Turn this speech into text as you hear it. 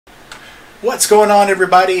What's going on,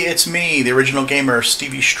 everybody? It's me, the original gamer,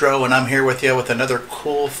 StevieStrow, and I'm here with you with another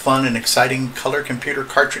cool, fun, and exciting color computer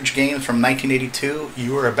cartridge game from 1982.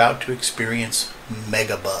 You are about to experience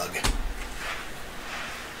Megabug.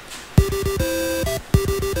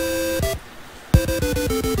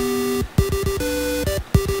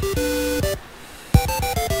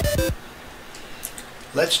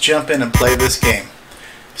 Let's jump in and play this game.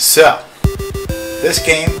 So, this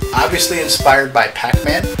game, obviously inspired by Pac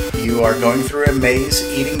Man. You are going through a maze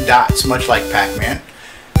eating dots, much like Pac Man.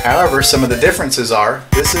 However, some of the differences are,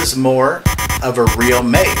 this is more of a real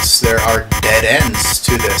maze. There are dead ends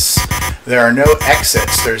to this. There are no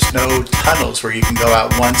exits. There's no tunnels where you can go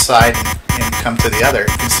out one side and come to the other.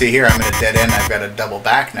 You can see here I'm in a dead end. I've got to double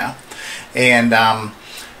back now. And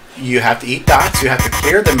you have to eat dots. You have to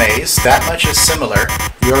clear the maze. That much is similar.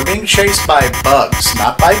 You're being chased by bugs,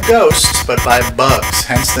 not by ghosts, but by bugs,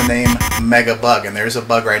 hence the name Megabug. And there's a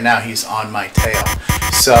bug right now, he's on my tail.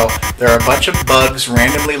 So there are a bunch of bugs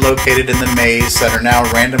randomly located in the maze that are now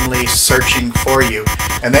randomly searching for you.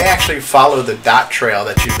 And they actually follow the dot trail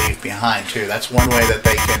that you leave behind too. That's one way that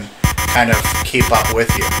they can kind of keep up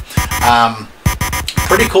with you.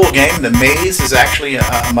 Pretty cool game. The maze is actually a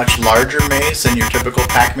much larger maze than your typical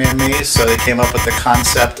Pac Man maze, so they came up with the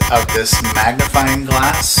concept of this magnifying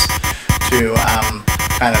glass to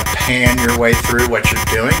kind of pan your way through what you're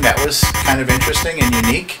doing. That was kind of interesting and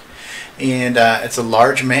unique, and it's a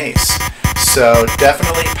large maze. So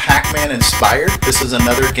definitely Pac Man inspired. This is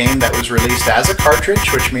another game that was released as a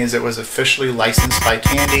cartridge, which means it was officially licensed by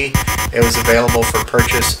Candy. It was available for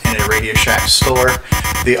purchase in a Radio Shack store.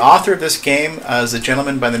 The author of this game is a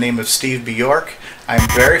gentleman by the name of Steve Bjork. I'm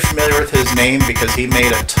very familiar with his name because he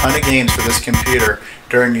made a ton of games for this computer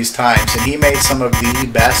during these times, and he made some of the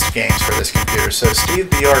best games for this computer. So Steve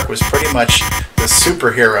Bjork was pretty much the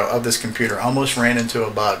superhero of this computer, almost ran into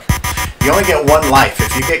a bug. You only get one life.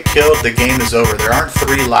 If you get killed, the game is over. There aren't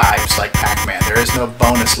 3 lives like Pac Man. There is no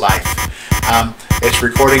bonus life. It's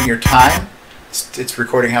recording your time. It's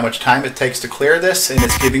recording how much time it takes to clear this, and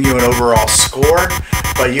it's giving you an overall score,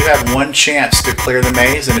 but you have one chance to clear the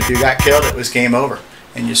maze, and if you got killed, it was game over,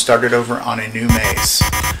 and you started over on a new maze.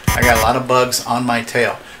 I got a lot of bugs on my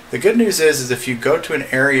tail. The good news is if you go to an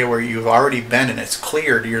area where you've already been and it's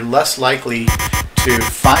cleared, you're less likely to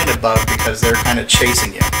find a bug because they're kind of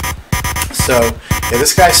chasing you. So, yeah,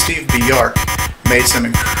 this guy Steve Bjork made some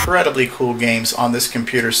incredibly cool games on this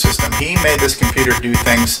computer system. He made this computer do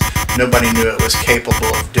things nobody knew it was capable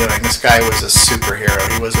of doing. This guy was a superhero.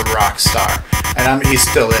 He was a rock star. And he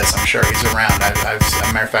still is. I'm sure he's around. As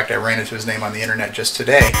a matter of fact, I ran into his name on the internet just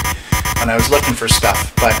today when I was looking for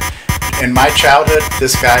stuff. But in my childhood,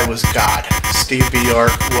 this guy was God. Steve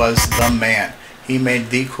Bjork was the man. He made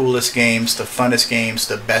the coolest games, the funnest games,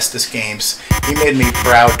 the bestest games. He made me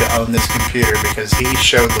proud to own this computer because he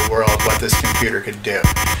showed the world what this computer could do.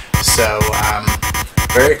 So,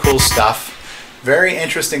 very cool stuff. Very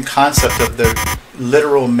interesting concept of the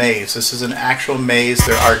literal maze. This is an actual maze.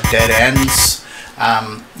 There are dead ends.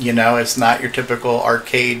 You know, it's not your typical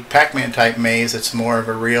arcade Pac Man type maze. It's more of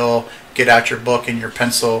a real get out your book and your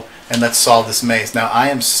pencil and let's solve this maze. Now, I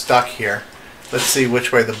am stuck here. Let's see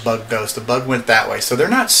which way the bug goes. The bug went that way. So they're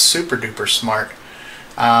not super duper smart.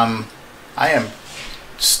 I am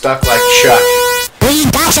stuck like Chuck.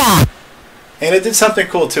 Gotcha. And it did something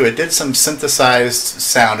cool too. It did some synthesized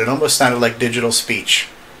sound. It almost sounded like digital speech.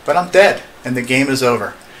 But I'm dead and the game is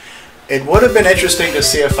over. It would have been interesting to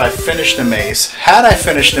see if I finished the maze. Had I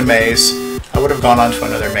finished the maze, I would have gone on to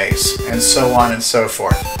another maze, and so on and so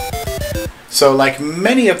forth. So like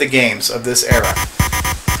many of the games of this era,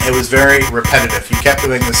 it was very repetitive. You kept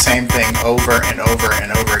doing the same thing over and over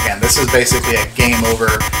and over again. This is basically a game over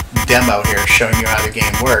demo here showing you how the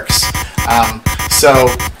game works. So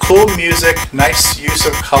cool music, nice use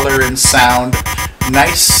of color and sound,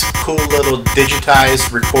 nice cool little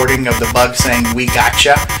digitized recording of the bug saying we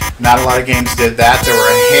gotcha. Not a lot of games did that. There were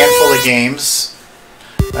a handful of games.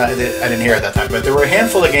 I didn't hear it that time, but there were a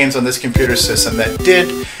handful of games on this computer system that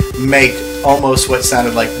did make almost what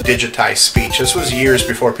sounded like digitized speech. This was years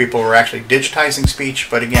before people were actually digitizing speech,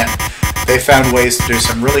 but again, they found ways to do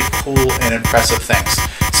some really cool and impressive things.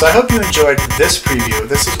 So I hope you enjoyed this preview.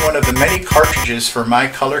 This is one of the many cartridges for my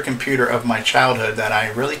color computer of my childhood that I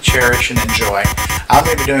really cherish and enjoy. I'm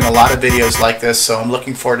going to be doing a lot of videos like this, so I'm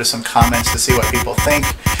looking forward to some comments to see what people think.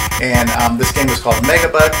 And this game was called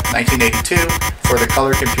Megabug, 1982, for the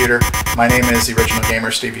color computer. My name is the original gamer,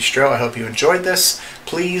 StevieStrow. I hope you enjoyed this.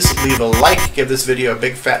 Please leave a like, give this video a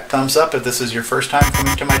big fat thumbs up. If this is your first time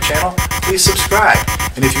coming to my channel, please subscribe.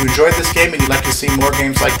 And if you enjoyed this game and you'd like to see more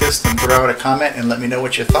games like this, then throw out a comment and let me know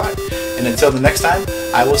what you think. thought. And until the next time,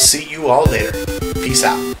 I will see you all later. Peace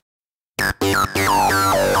out.